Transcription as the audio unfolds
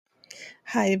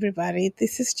Hi everybody,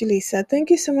 this is Julissa. Thank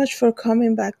you so much for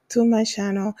coming back to my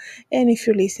channel. And if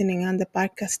you're listening on the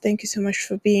podcast, thank you so much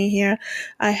for being here.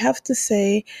 I have to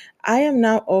say, I am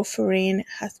now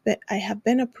I have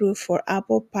been approved for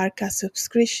Apple Podcast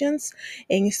subscriptions,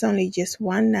 and it's only just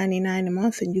 $1.99 a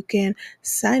month, and you can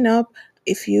sign up.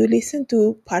 If you listen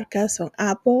to podcasts on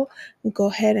Apple, go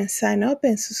ahead and sign up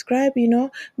and subscribe.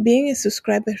 Being a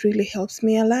subscriber really helps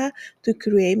me a lot to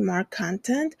create more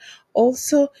content.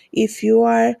 Also, if you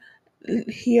are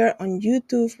here on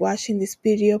YouTube watching this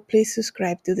video, please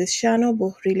subscribe to this channel.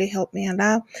 Will really help me a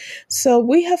lot. So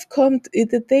we have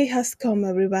the day has come,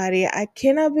 everybody. I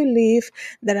cannot believe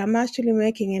that I'm actually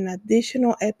making an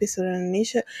additional episode,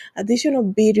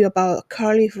 additional video about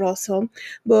Carlee Russell,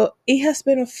 but it has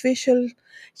been official.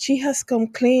 She has come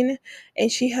clean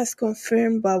and she has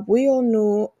confirmed what we all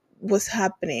knew was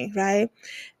happening, right?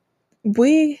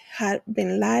 We had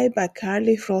been lied by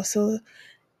Carlee Russell,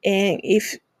 and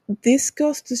if this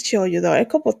goes to show you, though, a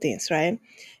couple things, right?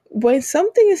 When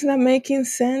something is not making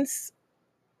sense,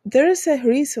 there is a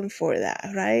reason for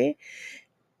that, right?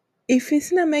 If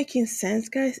it's not making sense,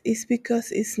 guys, it's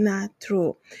because it's not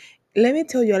true. Let me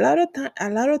tell you, a lot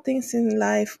of things in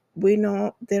life we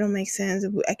know they don't make sense.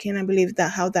 I cannot believe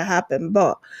that how that happened,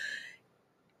 but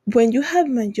when you have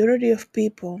majority of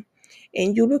people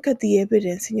and you look at the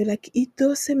evidence and you're like, it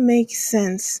doesn't make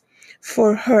sense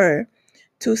for her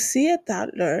to see a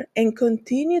toddler and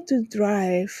continue to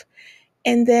drive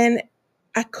and then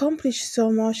accomplish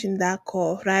so much in that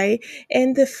call, right?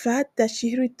 And the fact that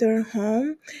she returned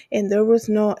home and there was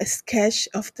no sketch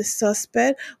of the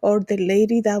suspect or the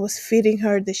lady that was feeding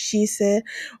her the she said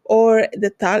or the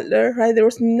toddler, right? There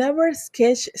was never a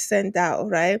sketch sent out,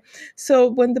 right? So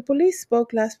when the police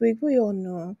spoke last week, we all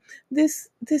know this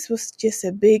was just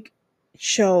a big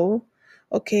show.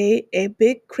 Okay, a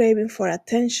big craving for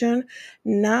attention.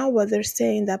 Now what they're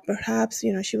saying that perhaps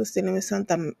she was dealing with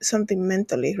something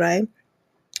mentally, right?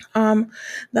 um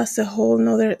that's a whole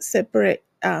nother separate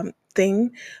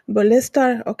thing. But let's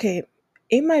start. Okay,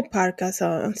 in my podcast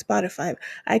on Spotify,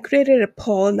 I created a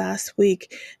poll last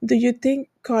week. Do you think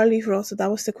Carlee Russell,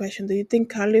 that was the question, do you think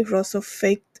Carlee Russell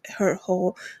faked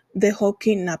the whole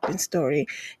kidnapping story?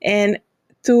 And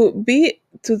to be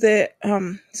to the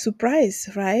surprise,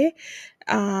 right?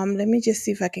 Let me just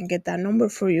see if I can get that number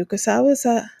for you, because I was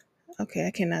okay,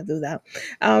 I cannot do that.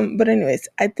 But anyways,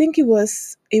 I think it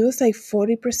was like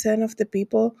 40% of the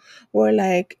people were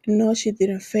like, no, she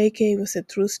didn't fake it. It was a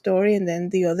true story. And then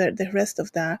the rest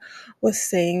of that was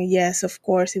saying, yes, of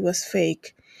course, it was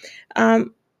fake.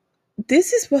 Um,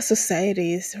 this is what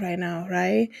society is right now,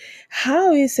 right?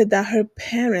 How is it that her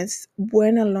parents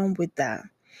went along with that?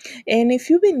 And if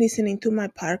you've been listening to my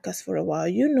podcast for a while,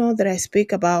 you know that I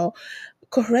speak about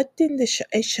correcting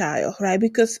a child, right?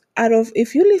 Because out of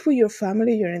if you live with your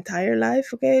family your entire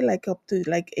life, okay, like up to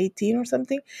like 18 or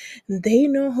something, they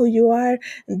know who you are,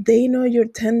 they know your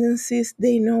tendencies,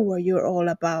 they know what you're all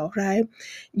about, right?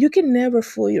 You can never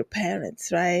fool your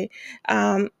parents, right?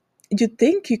 You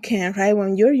think you can, right?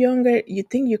 When you're younger, you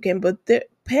think you can, but the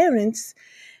parents,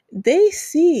 they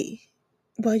see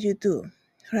what you do,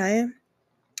 right?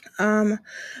 um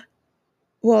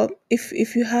well,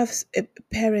 if you have a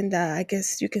parent that I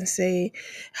guess you can say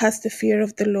has the fear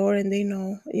of the Lord, and they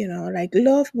know, like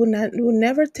love will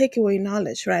never take away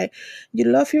knowledge, right? You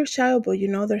love your child, but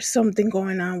there's something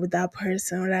going on with that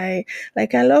person, right?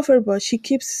 Like I love her, but she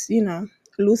keeps,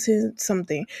 losing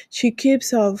something. She keeps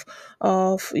saying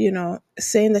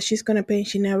that she's gonna pay and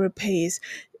she never pays.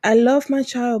 I love my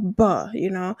child, but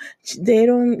they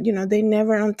don't, they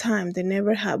never on time. They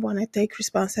never have want to take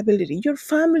responsibility. Your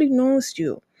family knows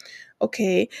you.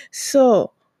 Okay.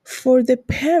 So for the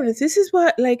parents, this is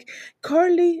what, like,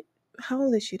 Carlee, how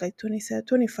old is she? Like 27,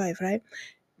 25, right?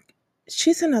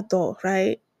 She's an adult,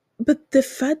 right? But the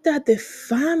fact that the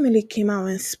family came out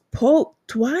and spoke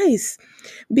twice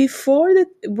before the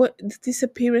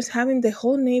disappearance, having the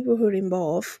whole neighborhood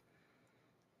involved.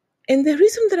 And the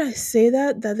reason that I say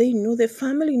that they knew, the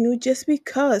family knew, just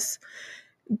because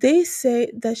they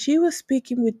say that she was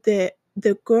speaking with the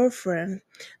girlfriend,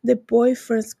 the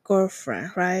boyfriend's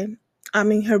girlfriend, right? I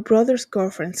mean, her brother's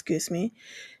girlfriend, excuse me.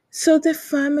 So the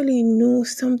family knew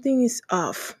something is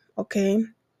off, okay?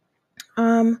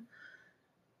 Um,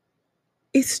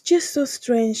 it's just so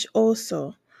strange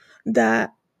also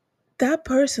that that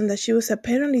person that she was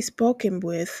apparently spoken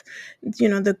with,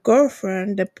 the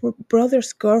girlfriend, the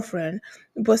brother's girlfriend,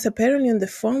 was apparently on the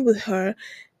phone with her.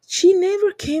 She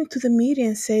never came to the media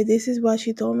and say, this is what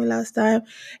she told me last time.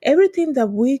 Everything that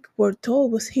we were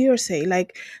told was hearsay.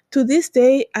 Like, to this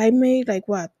day, I made like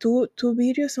what, two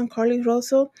videos on Carlee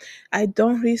Russell. I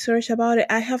don't research about it.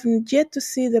 I haven't yet to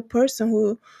see the person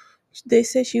who they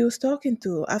said she was talking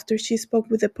to after she spoke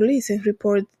with the police and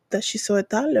reported that she saw a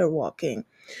toddler walking.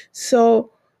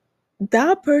 So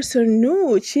that person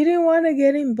knew she didn't want to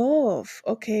get involved.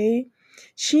 Okay,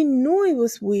 she knew it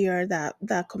was weird,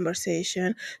 that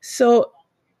conversation. So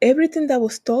everything that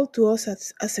was told to us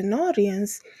as an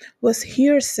audience was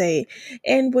hearsay.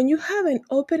 And when you have an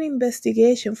open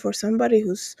investigation for somebody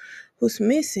who's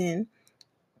missing,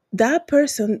 that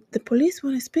person, the police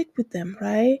want to speak with them,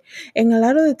 right? And a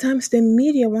lot of the times the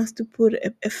media wants to put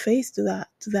a face to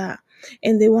that,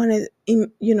 and they want to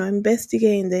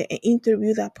investigate and they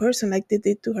interview that person like they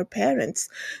did to her parents.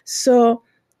 So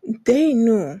they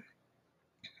knew.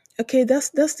 Okay, that's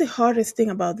the hardest thing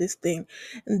about this thing.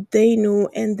 They knew.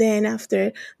 And then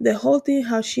after the whole thing,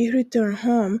 how she returned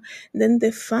home, then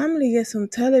the family gets on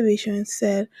television and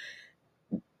said,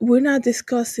 we're not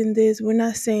discussing this, we're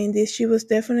not saying this, she was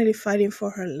definitely fighting for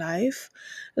her life.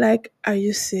 Like, are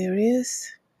you serious?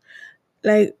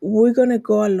 Like, we're gonna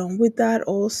go along with that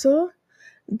also?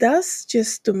 That's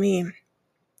just, to me,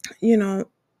 you know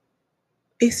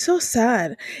it's so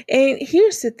sad. And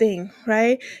here's the thing,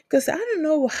 right? Because I don't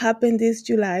know what happened this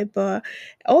July, but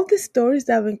all the stories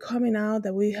that have been coming out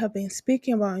that we have been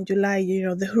speaking about in July,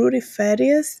 the Rudy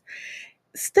Ferias,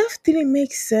 stuff didn't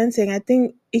make sense. And I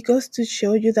think it goes to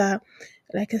show you that,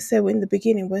 like I said in the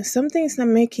beginning, when something is not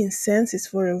making sense, it's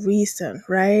for a reason,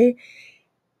 right?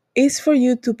 It's for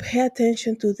you to pay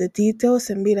attention to the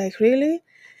details and be like, really?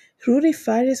 Rudy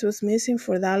Fares was missing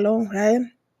for that long, right?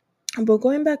 But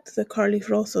going back to the Carly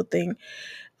Russell thing,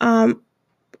 um,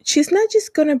 she's not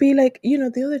just gonna be like,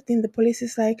 the other thing, the police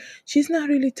is like, she's not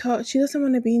really taught, she doesn't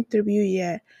want to be interviewed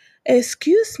yet.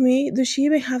 Excuse me, does she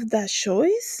even have that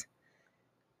choice?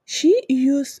 She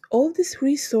used all these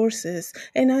resources,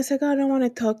 and I was like, I don't want to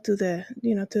talk to the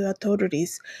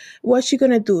authorities. What's she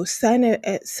gonna do? Sign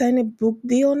a book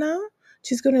deal now?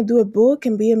 She's gonna do a book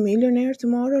and be a millionaire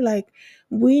tomorrow? Like,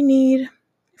 we need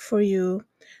for you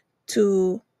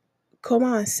to come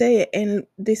out and say it. And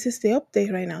this is the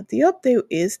update right now. The update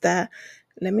is that,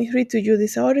 let me read to you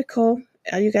this article.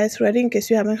 Are you guys ready in case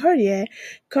you haven't heard yet?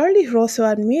 Carly Russell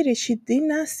admitted she did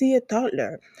not see a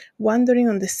toddler wandering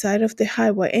on the side of the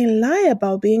highway and lied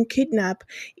about being kidnapped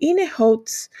in a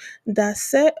hoax that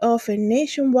set off a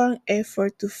nationwide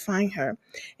effort to find her.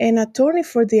 An attorney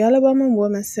for the Alabama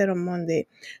woman said on Monday.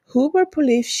 Hoover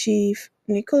Police Chief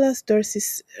Nicholas Dorsey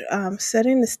said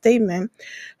in a statement,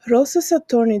 Rosa's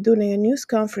attorney during a news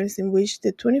conference in which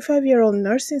the 25-year-old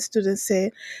nursing student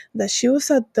said that she was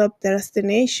adopted as the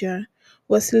nation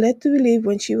was led to believe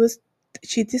when she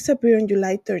disappeared on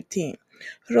July 13.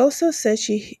 Rosa said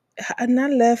she had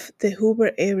not left the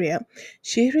Hoover area.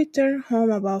 She returned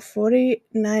home about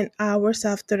 49 hours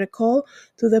after a call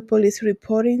to the police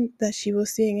reporting that she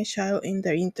was seeing a child in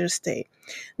the interstate.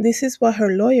 This is what her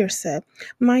lawyer said.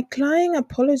 My client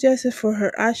apologizes for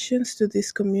her actions to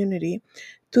this community,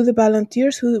 to the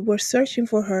volunteers who were searching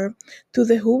for her, to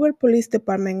the Hoover Police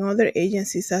Department and other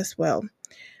agencies as well.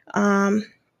 Um,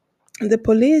 the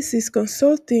police is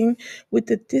consulting with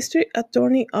the district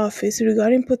attorney office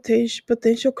regarding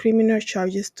potential criminal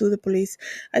charges to the police.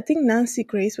 I think Nancy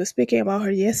Grace was speaking about her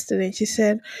yesterday, and she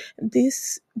said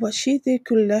this, what she did,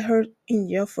 could let her in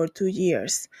jail for 2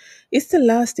 years. It's the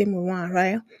last thing we want,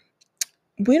 right?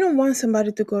 We don't want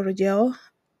somebody to go to jail,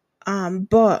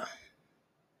 but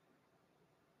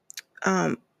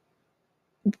um,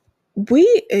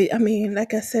 I mean,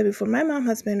 like I said before, my mom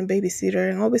has been a babysitter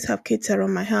and always have kids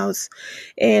around my house,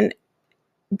 and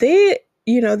they,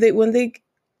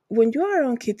 when you are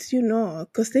around kids,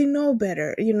 because they know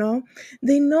better,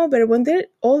 they know better when they're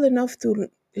old enough to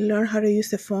learn how to use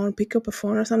the phone, pick up a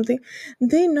phone or something.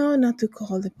 They know not to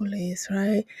call the police,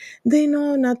 right? They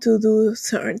know not to do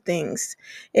certain things,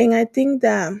 and I think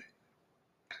that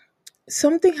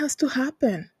something has to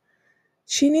happen.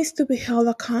 She needs to be held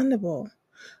accountable,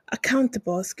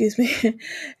 excuse me.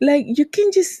 Like, you can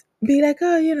just be like,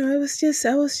 oh, I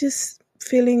was just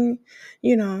feeling,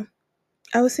 you know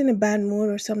I was in a bad mood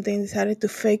or something, decided to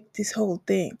fake this whole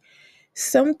thing.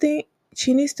 Something,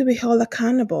 she needs to be held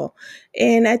accountable.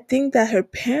 And I think that her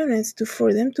parents,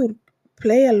 for them to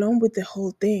play along with the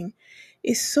whole thing,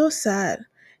 is so sad.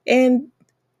 And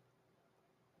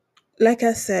like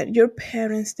I said, your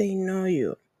parents, they know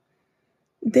you.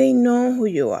 They know who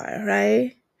you are,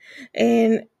 right?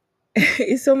 And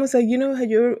it's almost like,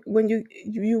 how when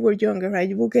you were younger, right?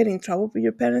 You will get in trouble with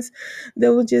your parents. They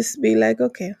will just be like,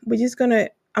 okay, we're just gonna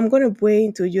I'm gonna wait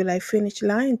until you like finish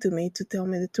lying to me to tell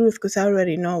me the truth, because I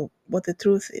already know what the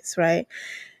truth is, right?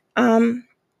 Um,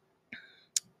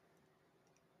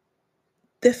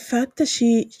 the fact that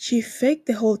she faked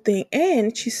the whole thing,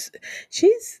 and she's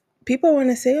people want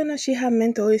to say, oh no, she had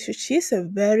mental issues. She's a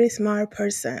very smart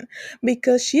person,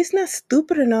 because she's not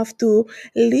stupid enough to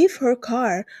leave her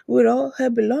car with all her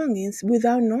belongings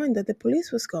without knowing that the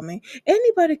police was coming.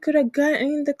 Anybody could have gotten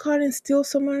in the car and steal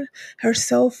someone, her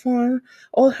cell phone,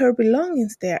 all her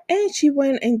belongings there, and she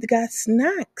went and got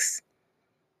snacks.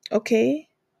 Okay,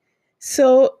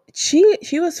 so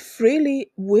she was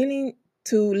freely willing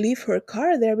to leave her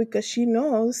car there, because she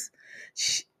knows,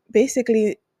 she,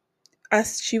 basically,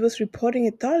 as she was reporting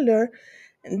a toddler,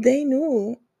 they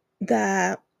knew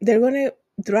that they're gonna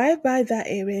drive by that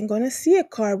area and gonna see a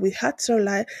car with hazard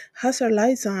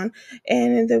lights on,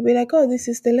 and they'll be like, "Oh, this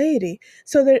is the lady."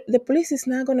 So the police is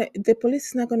not gonna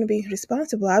be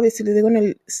responsible. Obviously, they're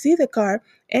gonna see the car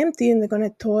empty and they're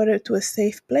gonna tow her to a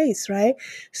safe place, right?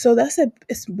 So that's a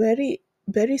it's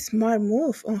very smart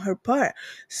move on her part.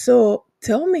 So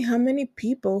tell me how many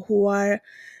people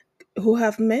who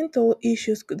have mental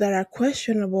issues that are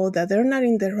questionable, that they're not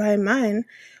in the right mind,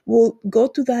 will go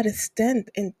to that extent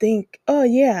and think, oh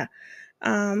yeah,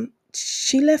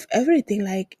 she left everything,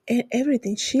 like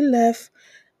everything. She left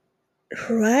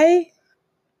right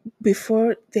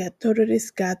before the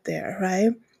authorities got there,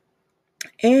 right?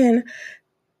 And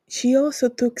she also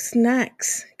took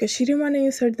snacks because she didn't want to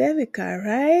use her debit card,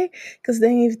 right? Because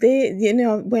then if they,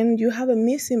 when you have a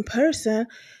missing person,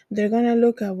 they're gonna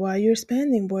look at what you're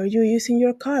spending, where you're using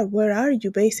your card, where are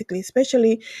you, basically,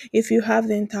 especially if you have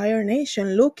the entire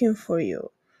nation looking for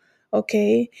you.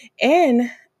 Okay,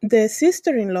 and the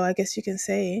sister-in-law, I guess you can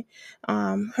say,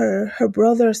 her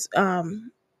brother's uh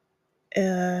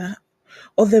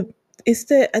or the it's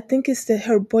the I think it's the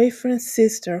her boyfriend's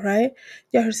sister, right?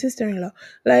 Yeah, her sister-in-law.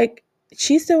 Like,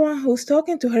 she's the one who's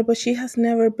talking to her, but she has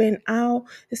never been out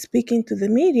speaking to the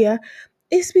media.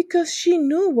 It's because she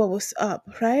knew what was up,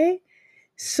 right?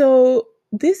 So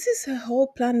this is a whole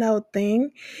planned out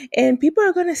thing, and people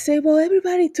are gonna say, "Well,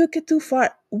 everybody took it too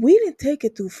far." We didn't take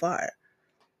it too far.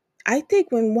 I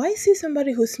think when I see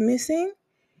somebody who's missing,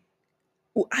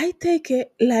 I take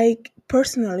it like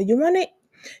personally. You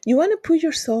wanna put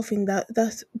yourself in that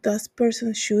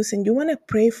person's shoes, and you wanna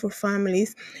pray for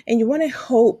families, and you wanna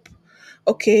hope,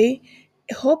 okay,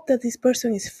 hope that this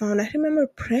person is found. I remember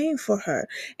praying for her,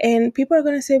 and people are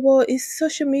gonna say, "Well, is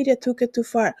social media took it too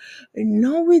far?"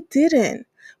 No, we didn't.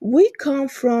 We come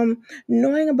from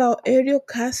knowing about Ariel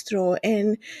Castro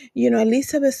and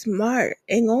Elizabeth Smart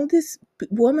and all these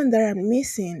women that are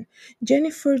missing.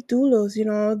 Jennifer Dulos,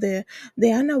 the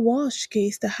Anna Walsh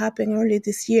case that happened early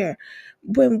this year.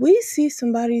 When we see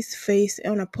somebody's face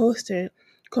on a poster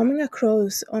coming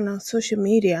across on our social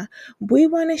media, we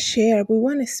want to share, we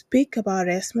want to speak about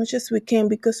it as much as we can,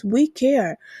 because we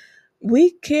care.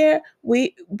 We care,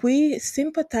 we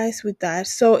sympathize with that.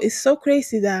 So it's so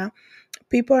crazy that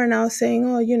people are now saying,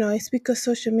 oh, it's because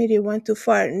social media went too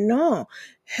far. No,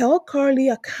 hold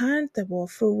Carlee accountable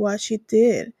for what she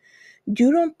did.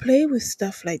 You don't play with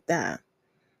stuff like that.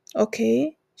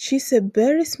 Okay, she's a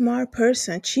very smart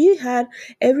person. She had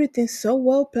everything so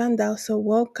well planned out, so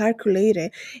well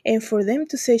calculated. And for them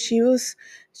to say she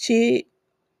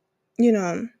you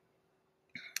know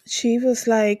she was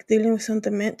like dealing with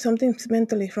something's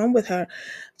mentally wrong with her.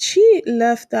 She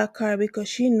left that car because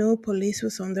she knew police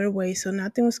was on their way, so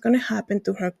nothing was going to happen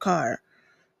to her car.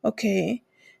 Okay,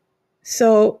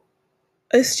 so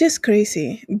it's just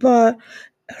crazy. But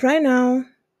right now,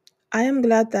 I am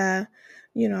glad that,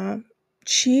 you know,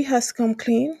 she has come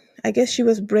clean. I guess she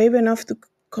was brave enough to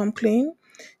come clean.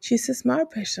 She's a smart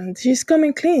person. She's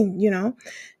coming clean.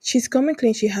 She's coming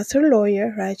clean. She has her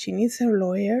lawyer, right? She needs her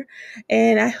lawyer.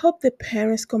 And I hope the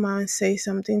parents come out and say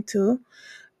something too.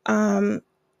 Um,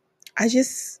 I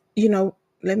just,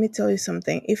 let me tell you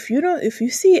something. If you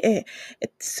see a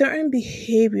certain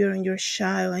behavior in your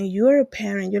child and you're a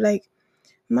parent, you're like,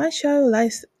 my child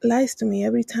lies to me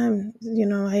every time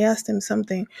I ask them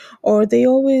something, or they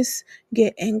always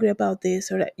get angry about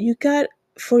this or that. You got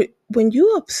for When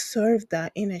you observe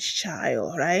that in a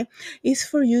child, right, it's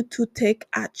for you to take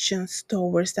actions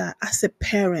towards that as a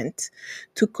parent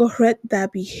to correct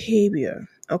that behavior.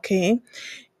 Okay,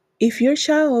 if your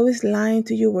child always lying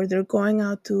to you, where they're going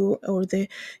out to, or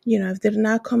if they're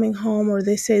not coming home, or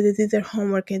they say they did their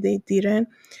homework and they didn't,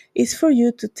 it's for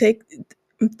you to take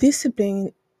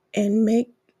discipline and make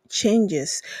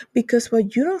changes, because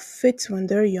what you don't fix when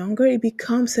they're younger, it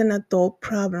becomes an adult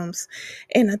problem,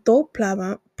 and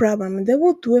they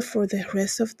will do it for the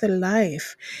rest of their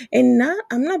life. And not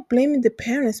I'm not blaming the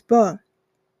parents, but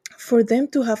for them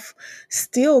to have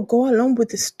still go along with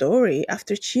the story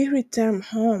after she returned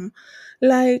home.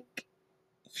 Like,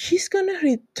 she's gonna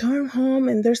return home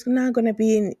and there's not gonna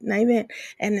be not even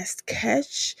a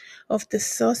sketch of the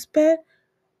suspect,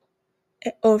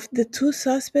 of the two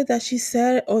suspects that she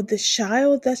said, or the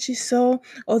child that she saw,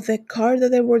 or the car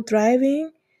that they were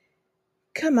driving.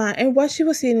 Come on. And what she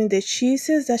was eating, the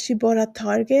cheeses that she bought at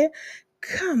Target.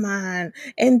 Come on.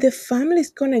 And the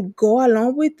family's gonna go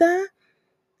along with that.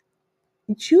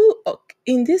 You,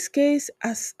 in this case,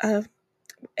 as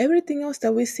everything else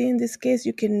that we see in this case,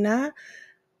 you cannot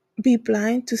be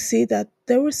blind to see that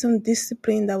there was some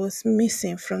discipline that was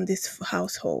missing from this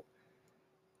household.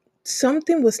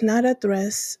 Something was not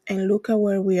addressed, and look at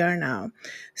where we are now.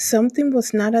 Something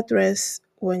was not addressed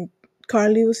when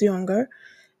Carlee was younger,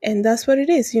 and that's what it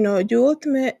is. You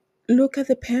ultimately look at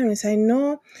the parents. I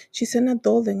know she's an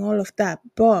adult and all of that,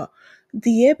 but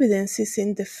the evidence is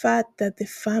in the fact that the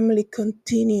family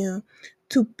continue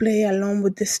to play along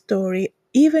with the story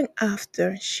even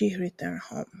after she returned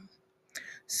home.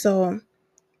 So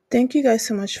thank you guys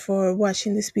so much for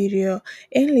watching this video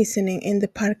and listening in the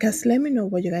podcast. Let me know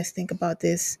what you guys think about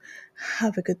this.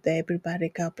 Have a good day, everybody.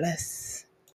 God bless.